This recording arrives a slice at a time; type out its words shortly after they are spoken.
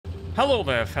Hello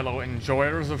there, fellow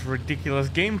enjoyers of ridiculous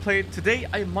gameplay. Today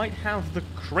I might have the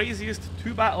craziest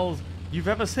two battles you've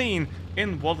ever seen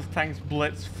in World of Tanks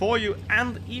Blitz for you,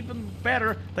 and even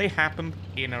better, they happened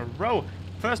in a row.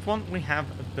 First one, we have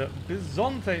the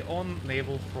Bizonte on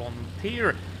Naval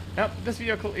Frontier. Now, this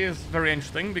vehicle is very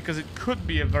interesting because it could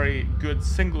be a very good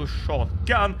single-shot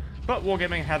gun, but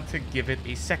Wargaming had to give it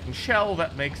a second shell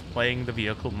that makes playing the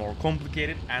vehicle more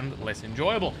complicated and less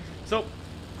enjoyable. So,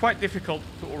 quite difficult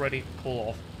to already pull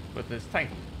off with this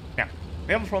tank. Now,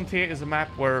 Naval Frontier is a map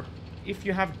where if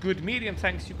you have good medium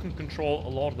tanks, you can control a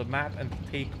lot of the map and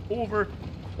take over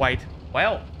quite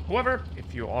well. However,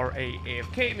 if you are a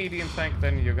AFK medium tank,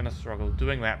 then you're gonna struggle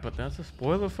doing that, but that's a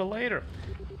spoiler for later.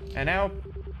 And now,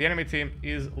 the enemy team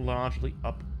is largely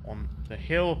up on the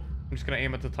hill. I'm just gonna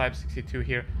aim at the Type 62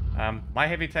 here. My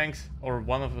heavy tanks, or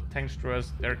one of the tank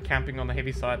destroyers, they're camping on the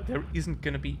heavy side. There isn't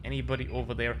gonna be anybody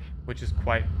over there, which is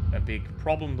quite a big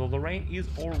problem, though Lorraine is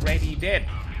already dead.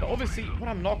 But obviously, what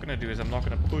I'm not gonna do is I'm not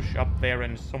gonna push up there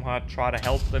and somehow try to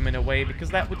help them in a way, because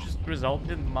that would just result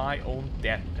in my own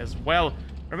death as well.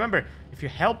 Remember, if you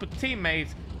help a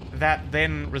teammate that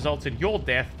then results in your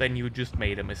death, then you just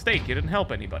made a mistake. You didn't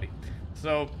help anybody.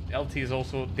 So LT is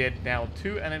also dead now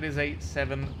too, and it is a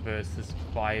 7 versus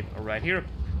 5 right here.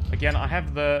 Again, I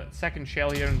have the second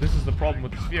shell here, and this is the problem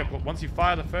with this vehicle. Once you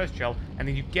fire the first shell and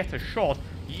then you get a shot,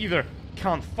 you either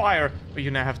can't fire, or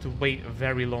you now have to wait a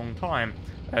very long time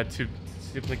to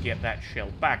simply get that shell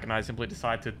back. And I simply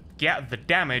decide to get the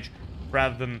damage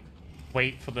rather than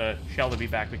wait for the shell to be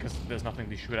back, because there's nothing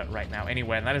to shoot at right now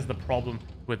anyway. And that is the problem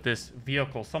with this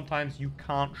vehicle. Sometimes you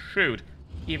can't shoot,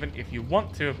 even if you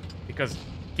want to, because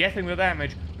getting the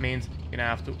damage means you now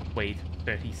have to wait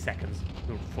 30 seconds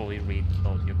to fully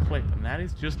reload your clip, and that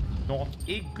is just not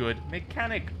a good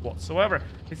mechanic whatsoever,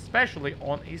 especially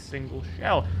on a single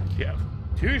shell. If you have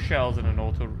two shells in an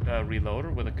auto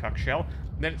reloader with a cuck shell,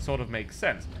 then it sort of makes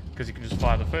sense, because you can just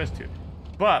fire the first two.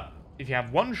 But if you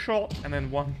have one shot and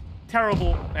then one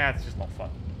terrible, it's just not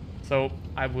fun. So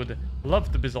I would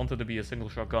love the Bizonte to be a single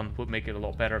shotgun, would make it a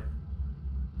lot better,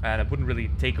 and it wouldn't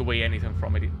really take away anything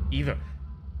from it either.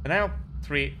 And now,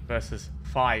 3 versus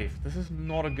 5. This is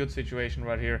not a good situation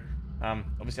right here.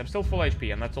 Obviously, I'm still full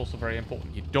HP, and that's also very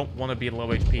important. You don't want to be low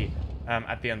HP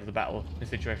at the end of the battle in a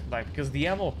situation like that, because the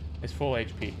ammo is full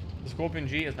HP. The Scorpion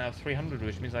G is now 300,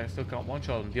 which means I still can't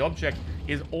one-shot him. The object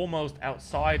is almost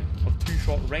outside of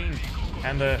 2-shot range,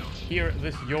 and here,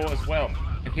 this yaw as well.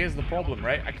 And here's the problem,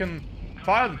 right? I can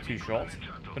fire the 2 shots,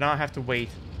 but now I have to wait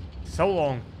so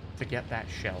long to get that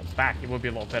shell back. It would be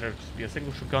a lot better to be a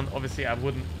single shotgun. Obviously, I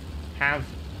wouldn't have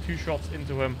 2 shots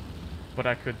into him, but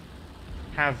I could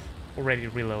have already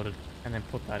reloaded and then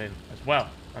put that in as well.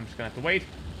 I'm just gonna have to wait.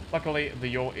 Luckily, the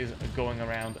yaw is going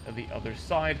around the other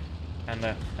side, and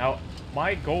now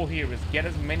my goal here is get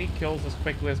as many kills as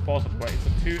quickly as possible. Right? It's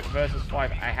a 2 versus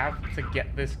 5. I have to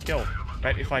get this kill.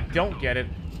 Right? If I don't get it,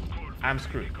 I'm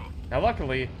screwed. Now,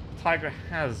 luckily, Tiger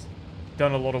has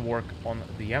done a lot of work on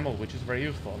the ammo, which is very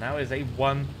useful. Now is a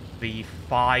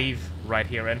 1v5 right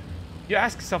here, and you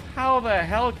ask yourself, how the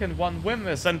hell can one win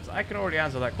this? And I can already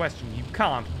answer that question. You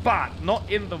can't, but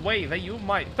not in the way that you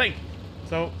might think.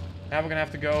 So now we're gonna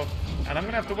have to go, and I'm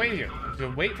gonna have to wait here. I'm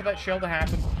gonna wait for that shell to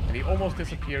happen, and he almost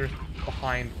disappears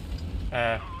behind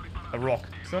a rock.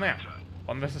 So now,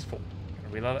 1 versus 4.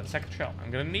 Reload that second shell. I'm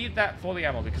gonna need that for the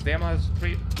ammo, because the ammo has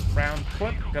 3-round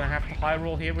clip. I'm gonna have to high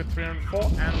roll here with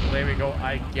 304, and there we go,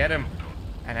 I get him.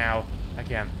 And now,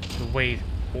 again, to wait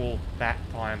all that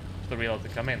time for the reload to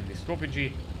come in. The Scorpion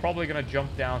G probably gonna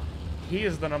jump down. He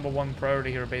is the #1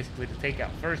 priority here, basically, to take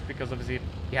out first, because obviously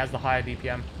he has the higher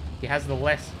DPM, he has the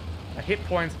less hit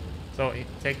points, so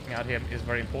taking out him is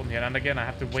very important here. And again, I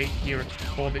have to wait here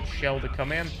for the shell to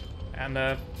come in, and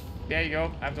there you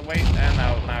go. I have to wait, and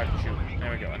now I can shoot.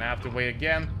 There we go. And I have to wait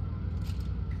again.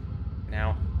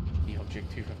 Now, the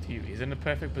object 252 is in a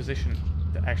perfect position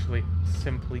to actually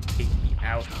simply take me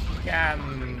out.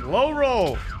 Can low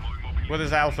roll with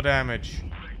his alpha damage.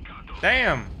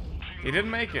 Damn, he didn't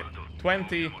make it.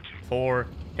 24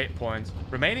 hit points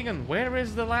remaining. And where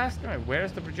is the last guy? Where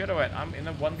is the Progetto at? I'm in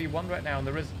a 1v1 right now, and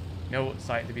there is no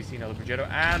sight to be seen of the Progetto.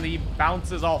 And he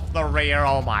bounces off the rear.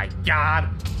 Oh my god.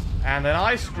 And then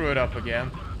I screw it up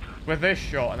again with this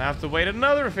shot, and I have to wait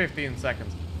another 15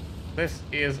 seconds. This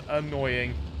is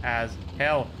annoying as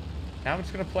hell. Now I'm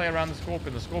just going to play around the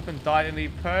Scorpion. The Scorpion died in the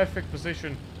perfect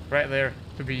position right there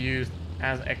to be used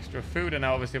as extra food. And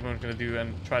now obviously what I'm going to do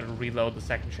and try to reload the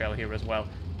second shell here as well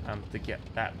to get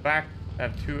that back. I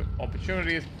have 2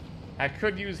 opportunities. I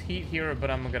could use heat here, but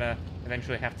I'm going to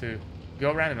eventually have to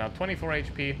go around it now. 24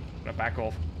 HP. I'm going to back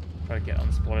off. try to get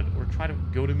unspotted or try to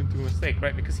goad him into a mistake,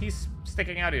 right? Because he's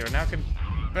sticking out here. Now can...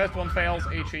 First one fails,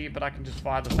 HE, but I can just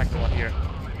fire the second one here.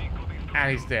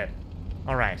 And he's dead.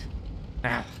 Alright.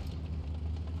 Now.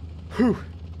 Whew.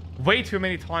 Way too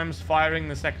many times firing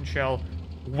the second shell.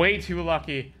 Way too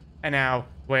lucky. And now,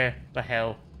 where the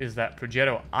hell is that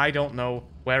Progetto? I don't know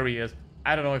where he is.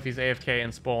 I don't know if he's AFK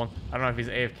in spawn. I don't know if he's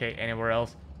AFK anywhere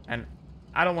else. And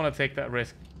I don't want to take that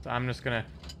risk. So I'm just going to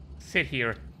sit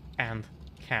here and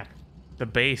cap the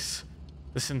base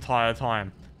this entire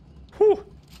time. Whew.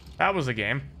 That was a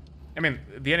game. I mean,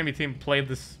 the enemy team played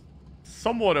this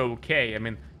somewhat okay. I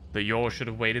mean, the Yor should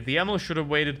have waited. The Emil should have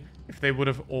waited. If they would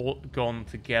have all gone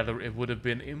together, it would have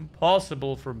been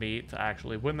impossible for me to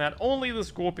actually win that. Only the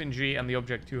Scorpion G and the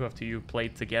Object 2FTU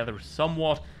played together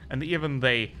somewhat, and even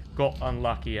they got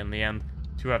unlucky in the end.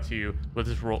 2FTU with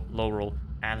his low roll,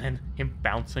 and then him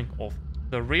bouncing off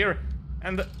the rear.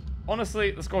 And honestly,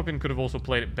 the Scorpion could have also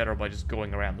played it better by just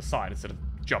going around the side instead of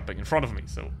jumping in front of me.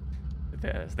 So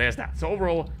there's that. So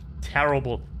overall,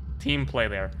 terrible team play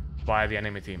there by the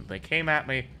enemy team. They came at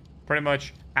me pretty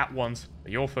much at once.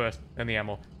 The Yor first, then the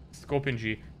Emil, Scorpion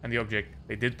G, and the Object.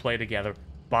 They did play together,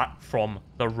 but from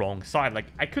the wrong side. Like,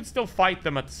 I could still fight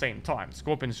them at the same time.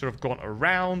 Scorpion should have gone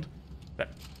around,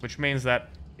 which means that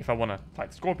if I want to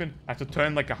fight Scorpion, I have to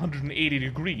turn like 180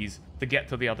 degrees to get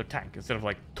to the other tank instead of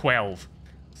like 12.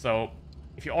 So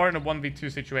if you are in a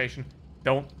 1v2 situation,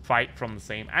 don't fight from the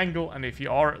same angle. And if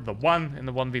you are the one in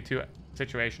the 1v2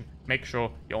 situation, make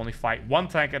sure you only fight one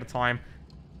tank at a time.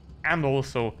 And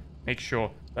also make sure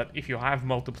that if you have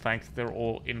multiple tanks, they're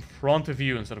all in front of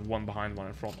you instead of one behind, one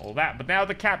in front, all that. But now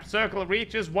the cap circle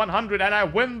reaches 100 and I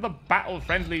win the battle.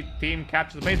 Friendly team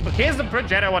captures the base. But here's the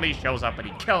Progetto when he shows up and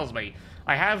he kills me.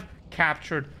 I have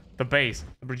captured the base.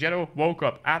 The Progetto woke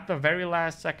up at the very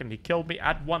last second. He killed me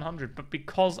at 100. But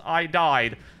because I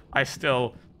died, I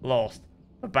still lost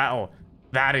the battle.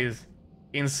 That is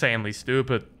insanely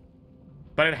stupid.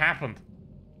 But it happened.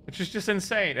 Which is just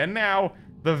insane. And now,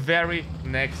 the very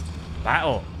next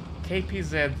battle.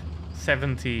 KPZ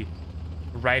 70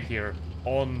 right here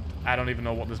on... I don't even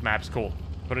know what this map's called.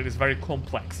 But it is very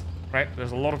complex, right?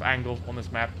 There's a lot of angles on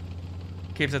this map.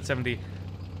 KPZ 70...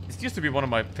 It used to be one of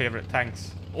my favorite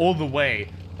tanks all the way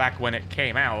back when it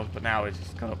came out, but now it's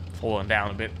just kind of fallen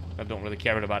down a bit. I don't really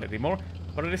care about it anymore.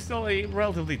 But it is still a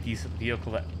relatively decent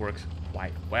vehicle that works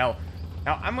quite well.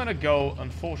 Now, I'm going to go,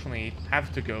 unfortunately,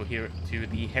 have to go here to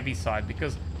the heavy side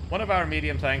because one of our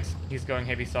medium tanks, he's going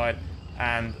heavy side,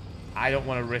 and I don't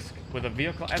want to risk with a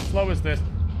vehicle as slow as this,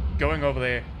 going over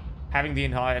there, having the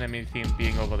entire enemy team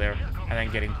being over there, and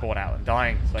then getting caught out and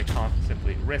dying. So I can't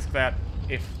simply risk that.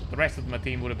 If the rest of my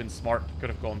team would have been smart, could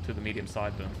have gone to the medium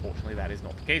side, but unfortunately that is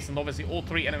not the case. And obviously all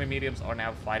three enemy mediums are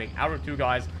now fighting our two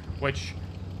guys, which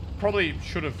probably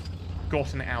should have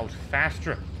gotten out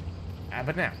faster.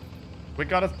 But now, we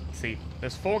gotta see.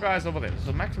 There's 4 guys over there. There's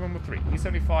a maximum of 3.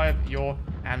 E75, Yor,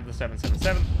 and the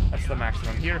 777. That's the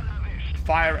maximum here.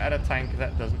 Fire at a tank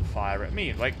that doesn't fire at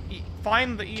me. Like,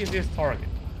 find the easiest target.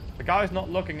 The guy's not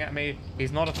looking at me.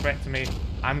 He's not a threat to me.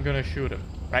 I'm gonna shoot him,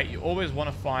 right? You always want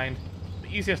to find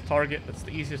the easiest target that's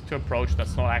the easiest to approach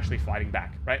that's not actually fighting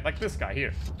back, right? Like this guy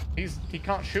here. He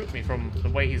can't shoot me from the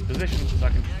way he's positioned, so I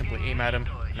can just simply aim at him,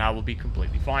 and I will be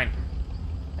completely fine.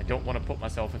 I don't want to put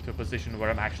myself into a position where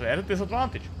I'm actually at a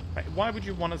disadvantage. Right? Why would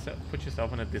you want to put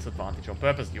yourself in a disadvantage on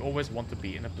purpose? You always want to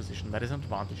be in a position that is an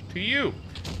advantage to you.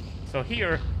 So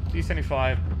here,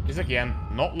 D75 is again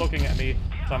not looking at me,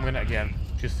 so I'm going to again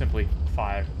just simply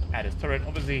fire at his turret.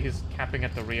 Obviously, he's capping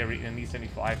at the rear in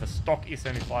E75, a stock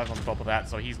E75 on top of that,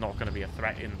 so he's not going to be a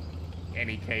threat in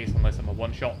any case unless I'm a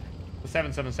one-shot. The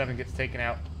 777 gets taken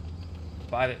out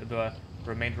by the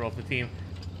remainder of the team.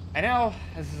 And now,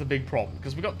 this is a big problem,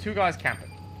 because we've got 2 guys camping.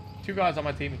 2 guys on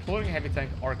my team, including a heavy tank,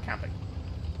 are camping.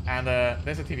 And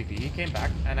there's a TVP. He came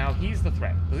back, and now he's the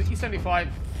threat. The E75,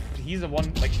 he's a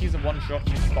one-shot,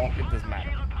 he's stock, it doesn't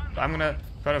matter. So I'm going to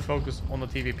try to focus on the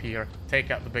TVP here,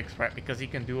 take out the big threat, because he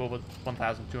can do over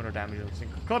 1,200 damage in a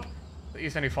single clip. The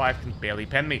E75 can barely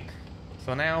pen me.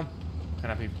 So now, I'm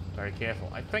going to be very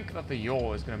careful. I think that the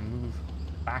Yor is going to move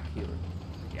back here.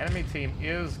 The enemy team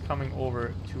is coming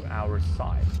over to our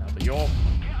side. Now the Yor,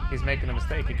 he's making a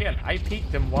mistake. Again, I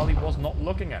peeked him while he was not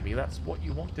looking at me. That's what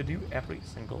you want to do every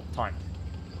single time.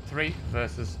 3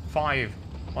 versus 5.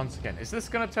 Once again, is this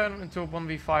going to turn into a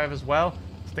 1v5 as well?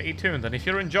 Stay tuned. And if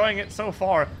you're enjoying it so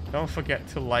far, don't forget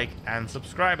to like and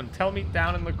subscribe. And tell me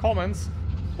down in the comments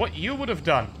what you would have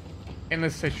done in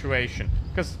this situation.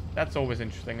 Because that's always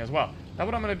interesting as well. Now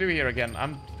what I'm going to do here again,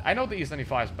 I know the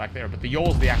E75 is back there, but the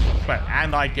Yor's the actual threat,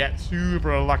 and I get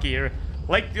super lucky here.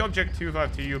 Like the Object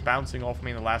 252 bouncing off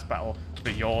me in the last battle,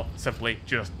 the yaw simply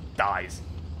just dies.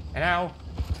 And now,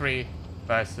 3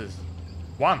 versus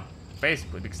 1.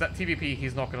 Basically, because that TVP,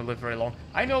 he's not going to live very long.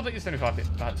 I know that E75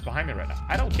 is behind me right now.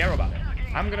 I don't care about it.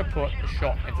 I'm going to put a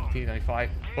shot into the T95,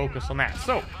 focus on that.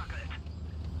 So,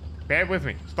 bear with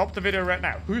me. Stop the video right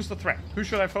now. Who's the threat? Who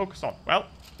should I focus on? Well,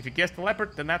 if you guessed the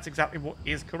Leopard, then that's exactly what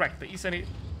is correct. The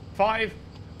E75,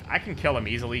 I can kill him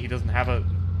easily. He doesn't have a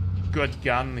good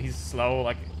gun. He's slow.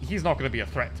 Like, he's not going to be a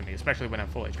threat to me, especially when I'm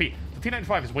full HP. The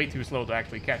T95 is way too slow to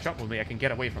actually catch up with me. I can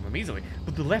get away from him easily.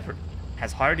 But the Leopard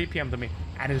has higher DPM than me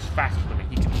and is faster than me.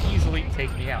 He can easily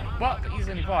take me out. But the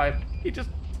E75, he just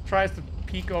tries to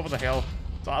peek over the hill,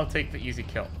 so I'll take the easy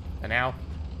kill. And now,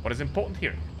 what is important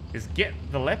here is get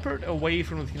the Leopard away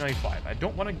from the T95. I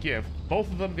don't want to give both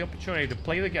of them the opportunity to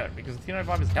play together, because the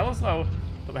T95 is hella slow,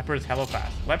 the Leopard is hella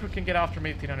fast. Leopard can get after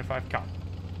me, the T95 can't.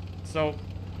 So,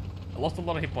 I lost a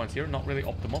lot of hit points here, not really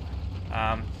optimal.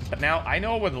 But now, I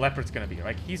know where the Leopard's going to be,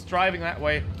 right? He's driving that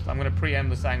way, so I'm going to preempt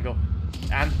this angle.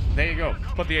 And there you go.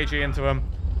 Put the AG into him.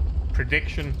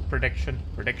 Prediction, prediction,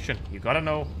 prediction. You gotta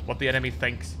know what the enemy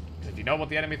thinks. Because if you know what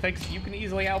the enemy thinks, you can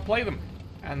easily outplay them.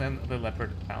 And then the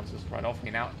Leopard bounces right off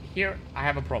me. Now, here, I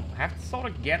have a problem. I have to sort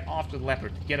of get after the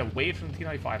Leopard to get away from the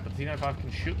T95. But the T95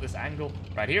 can shoot this angle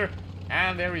right here.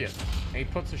 And there he is. And he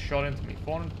puts a shot into me.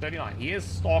 439. He is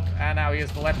stalked. And now he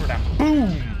is the Leopard. And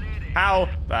boom! How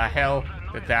the hell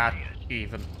did that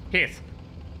even hit?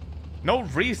 No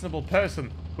reasonable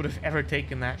person would have ever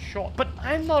taken that shot. But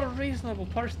I'm not a reasonable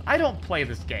person. I don't play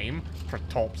this game for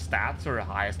top stats or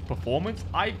highest performance.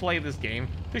 I play this game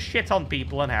to shit on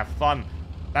people and have fun.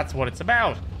 That's what it's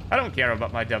about. I don't care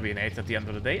about my W8s at the end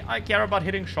of the day. I care about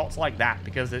hitting shots like that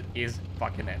because it is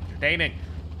fucking entertaining.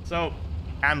 So,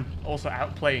 and also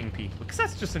outplaying people because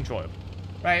that's just enjoyable,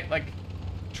 right? Like,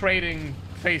 trading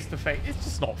face to face, it's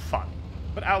just not fun.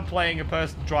 But outplaying a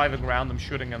person, driving around them,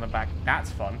 shooting in the back, that's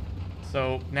fun.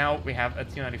 So now we have a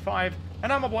T95,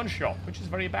 and I'm a one-shot, which is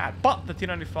very bad. But the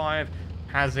T95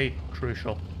 has a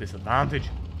crucial disadvantage.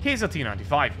 He's a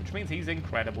T95, which means he's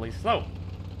incredibly slow.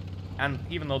 And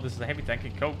even though this is a heavy tank,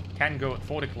 it can go at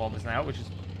 40 kilometers an hour, which is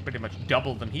pretty much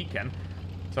double than he can.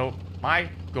 So my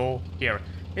goal here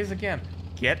is, again,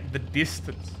 get the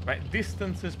distance, right?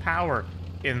 Distance is power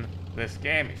in this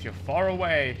game. If you're far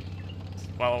away,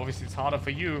 well, obviously it's harder for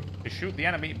you to shoot the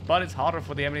enemy, but it's harder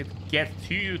for the enemy to get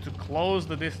to you, to close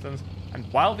the distance. And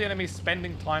while the enemy is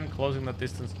spending time closing the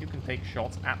distance, you can take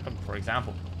shots at them, for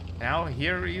example. Now,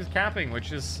 here he's capping,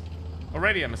 which is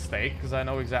already a mistake, because I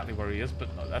know exactly where he is, but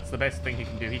that's the best thing he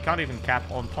can do. He can't even cap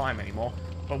on time anymore.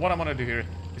 But what I want to do here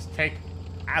is take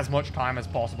as much time as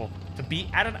possible to be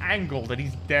at an angle that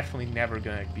he's definitely never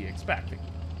going to be expecting.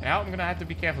 Now, I'm going to have to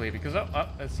be careful here, because,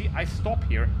 see, I stop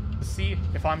here to see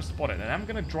if I'm spotted, and I'm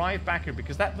going to drive back here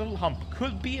because that little hump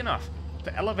could be enough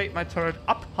to elevate my turret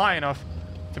up high enough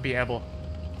to be able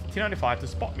T95 to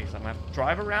spot me. So I'm going to have to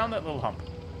drive around that little hump.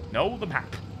 Know the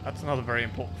map. That's another very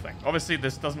important thing. Obviously,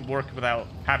 this doesn't work without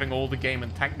having all the game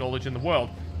and tank knowledge in the world.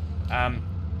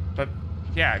 But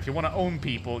yeah, if you want to own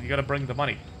people, you got to bring the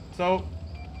money. So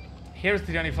here's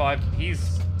T95.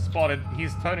 He's spotted.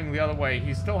 He's turning the other way.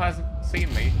 He still hasn't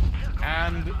seen me,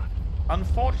 and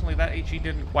unfortunately, that HE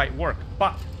didn't quite work.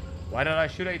 But why did I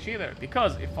shoot HE there?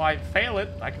 Because if I fail it,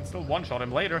 I can still one-shot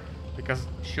him later, because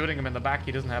shooting him in the back,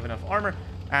 he doesn't have enough armor.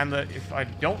 And if I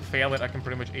don't fail it, I can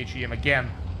pretty much HE him again,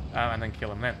 and then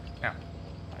kill him then. Now,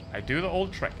 I do the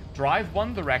old trick. Drive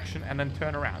one direction and then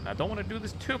turn around. I don't want to do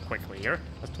this too quickly here.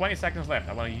 There's 20 seconds left.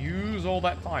 I want to use all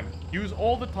that time. Use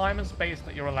all the time and space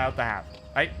that you're allowed to have.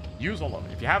 Right? Use all of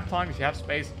it. If you have time, if you have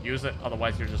space, use it.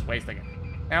 Otherwise, you're just wasting it.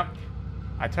 Now,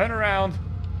 I turn around,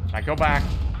 I go back,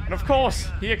 and of course,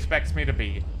 he expects me to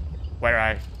be where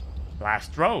I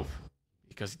last drove.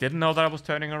 Because he didn't know that I was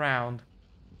turning around.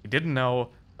 He didn't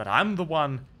know that I'm the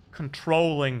one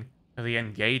controlling the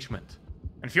engagement.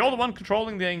 And if you're the one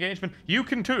controlling the engagement, you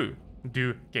can too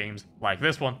do games like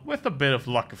this one, with a bit of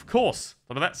luck, of course.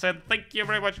 So with that said, thank you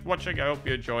very much for watching. I hope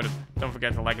you enjoyed it. Don't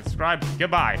forget to like and subscribe.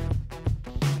 Goodbye.